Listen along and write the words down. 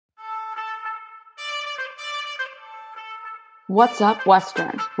What's up,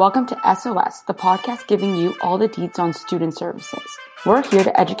 Western? Welcome to SOS, the podcast giving you all the deets on student services. We're here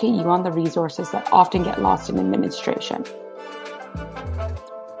to educate you on the resources that often get lost in administration.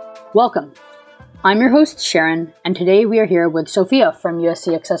 Welcome. I'm your host, Sharon, and today we are here with Sophia from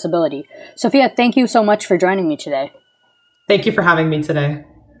USC Accessibility. Sophia, thank you so much for joining me today. Thank you for having me today.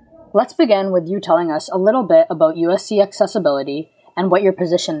 Let's begin with you telling us a little bit about USC Accessibility and what your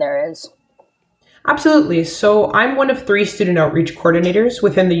position there is. Absolutely. So I'm one of 3 student outreach coordinators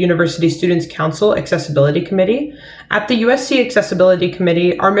within the University Students' Council Accessibility Committee. At the USC Accessibility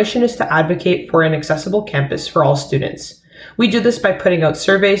Committee, our mission is to advocate for an accessible campus for all students. We do this by putting out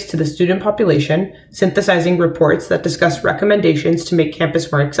surveys to the student population, synthesizing reports that discuss recommendations to make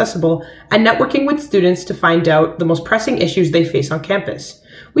campus more accessible, and networking with students to find out the most pressing issues they face on campus.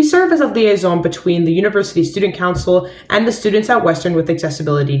 We serve as a liaison between the University Student Council and the students at Western with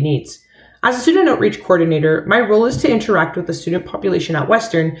accessibility needs. As a student outreach coordinator, my role is to interact with the student population at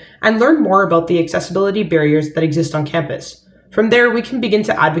Western and learn more about the accessibility barriers that exist on campus. From there, we can begin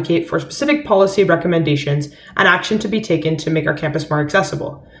to advocate for specific policy recommendations and action to be taken to make our campus more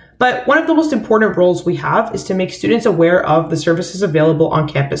accessible. But one of the most important roles we have is to make students aware of the services available on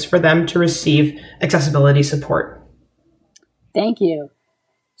campus for them to receive accessibility support. Thank you.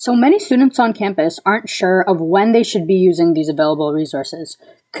 So many students on campus aren't sure of when they should be using these available resources.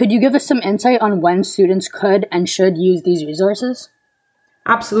 Could you give us some insight on when students could and should use these resources?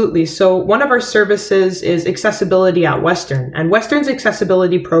 Absolutely. So one of our services is accessibility at Western, and Western's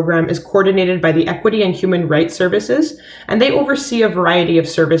accessibility program is coordinated by the Equity and Human Rights Services, and they oversee a variety of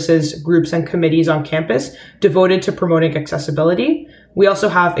services, groups, and committees on campus devoted to promoting accessibility. We also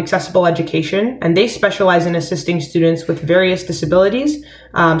have Accessible Education, and they specialize in assisting students with various disabilities.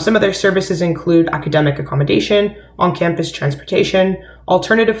 Some of their services include academic accommodation, on-campus transportation,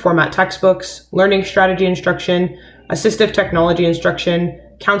 alternative format textbooks, learning strategy instruction, assistive technology instruction,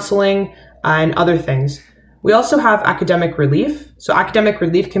 counseling, and other things. We also have academic relief. So academic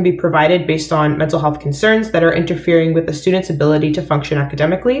relief can be provided based on mental health concerns that are interfering with the student's ability to function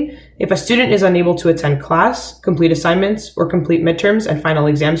academically. If a student is unable to attend class, complete assignments, or complete midterms and final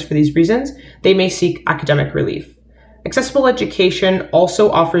exams for these reasons, they may seek academic relief. Accessible Education also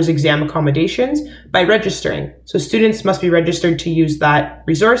offers exam accommodations by registering. So students must be registered to use that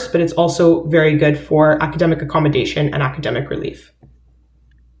resource, but it's also very good for academic accommodation and academic relief.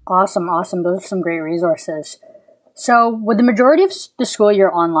 Awesome. Those are some great resources. So, with the majority of the school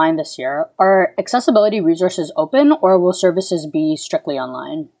year online this year, are accessibility resources open or will services be strictly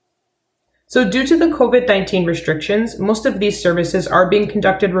online? So due to the COVID-19 restrictions, most of these services are being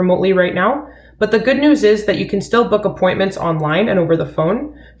conducted remotely right now. But the good news is that you can still book appointments online and over the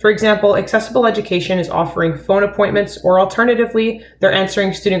phone. For example, Accessible Education is offering phone appointments, or alternatively, they're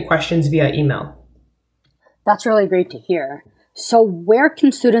answering student questions via email. That's really great to hear. So where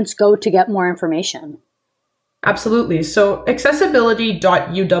can students go to get more information? Absolutely. So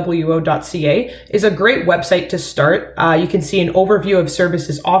accessibility.uwo.ca is a great website to start. You can see an overview of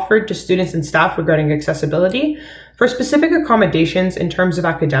services offered to students and staff regarding accessibility. For specific accommodations in terms of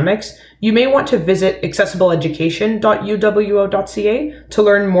academics, you may want to visit accessibleeducation.uwo.ca to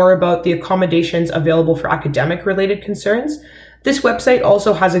learn more about the accommodations available for academic-related concerns. This website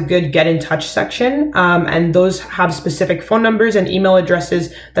also has a good get in touch section, and those have specific phone numbers and email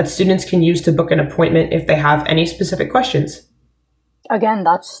addresses that students can use to book an appointment if they have any specific questions. Again,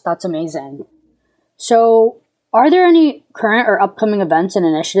 that's amazing. So, are there any current or upcoming events and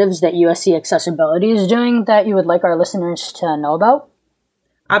initiatives that USC Accessibility is doing that you would like our listeners to know about?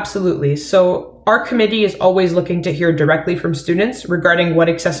 Absolutely. So our committee is always looking to hear directly from students regarding what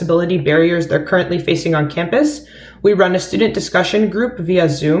accessibility barriers they're currently facing on campus. We run a student discussion group via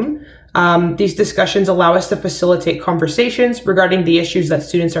Zoom. These discussions allow us to facilitate conversations regarding the issues that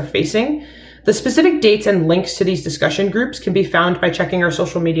students are facing. The specific dates and links to these discussion groups can be found by checking our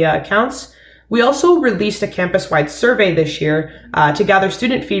social media accounts. We also released a campus-wide survey this year to gather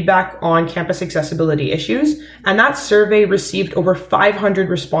student feedback on campus accessibility issues, and that survey received over 500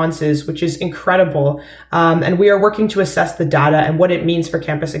 responses, which is incredible, and we are working to assess the data and what it means for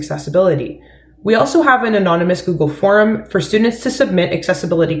campus accessibility. We also have an anonymous Google forum for students to submit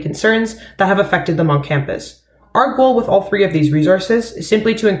accessibility concerns that have affected them on campus. Our goal with all 3 of these resources is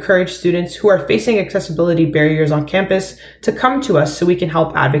simply to encourage students who are facing accessibility barriers on campus to come to us so we can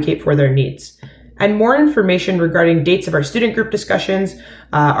help advocate for their needs. And more information regarding dates of our student group discussions,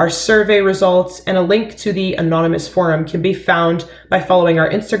 our survey results, and a link to the anonymous forum can be found by following our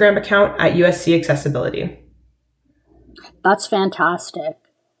Instagram account at USC Accessibility. That's fantastic.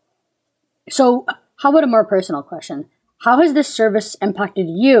 So, how about a more personal question? How has this service impacted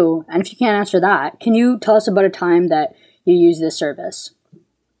you? And if you can't answer that, can you tell us about a time that you use this service?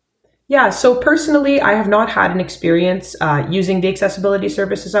 Yeah, so personally, I have not had an experience using the accessibility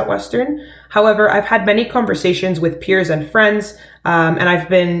services at Western. However, I've had many conversations with peers and friends, and I've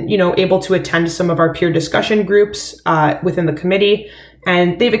been, able to attend some of our peer discussion groups within the committee,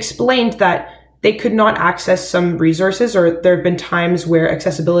 and they've explained that they could not access some resources, or there have been times where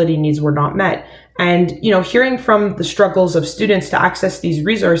accessibility needs were not met. And, hearing from the struggles of students to access these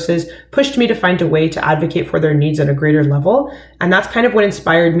resources pushed me to find a way to advocate for their needs at a greater level. And that's kind of what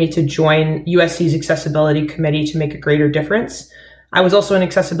inspired me to join USC's accessibility committee to make a greater difference. I was also an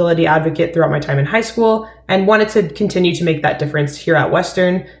accessibility advocate throughout my time in high school and wanted to continue to make that difference here at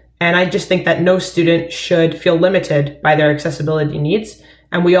Western. And I just think that no student should feel limited by their accessibility needs.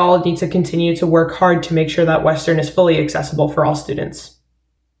 And we all need to continue to work hard to make sure that Western is fully accessible for all students.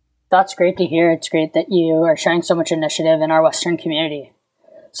 That's great to hear. It's great that you are showing so much initiative in our Western community.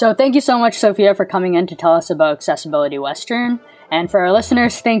 So thank you so much, Sophia, for coming in to tell us about Accessibility Western. And for our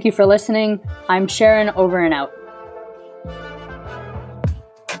listeners, thank you for listening. I'm Sharon, over and out.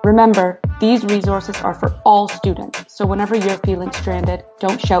 Remember, these resources are for all students. So whenever you're feeling stranded,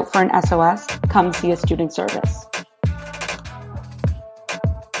 don't shout for an SOS. Come see a student service.